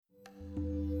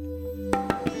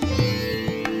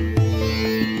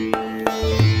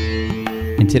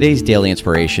today's daily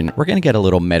inspiration, we're going to get a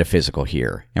little metaphysical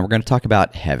here, and we're going to talk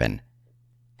about heaven.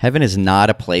 Heaven is not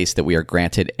a place that we are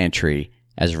granted entry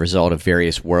as a result of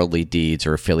various worldly deeds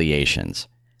or affiliations.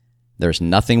 There's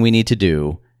nothing we need to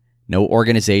do, no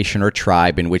organization or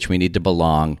tribe in which we need to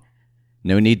belong,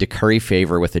 no need to curry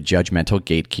favor with a judgmental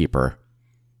gatekeeper.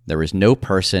 There is no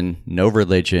person, no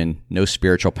religion, no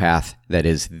spiritual path that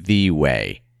is the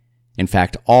way. In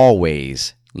fact, all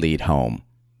ways lead home,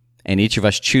 and each of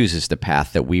us chooses the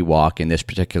path that we walk in this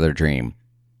particular dream.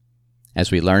 As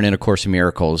we learn in A Course in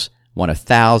Miracles, one of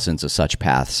thousands of such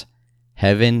paths,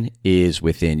 heaven is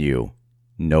within you,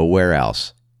 nowhere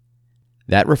else.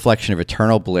 That reflection of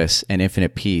eternal bliss and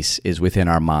infinite peace is within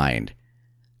our mind,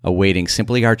 awaiting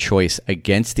simply our choice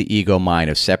against the ego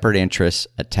mind of separate interests,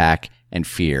 attack, and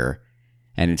fear,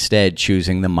 and instead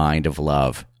choosing the mind of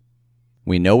love.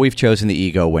 We know we've chosen the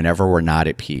ego whenever we're not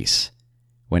at peace,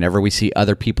 whenever we see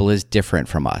other people as different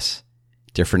from us,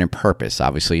 different in purpose,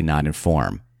 obviously not in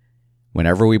form,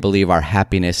 whenever we believe our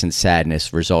happiness and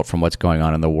sadness result from what's going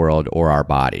on in the world or our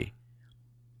body.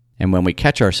 And when we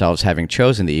catch ourselves having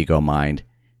chosen the ego mind,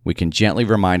 we can gently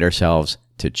remind ourselves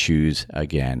to choose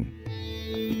again.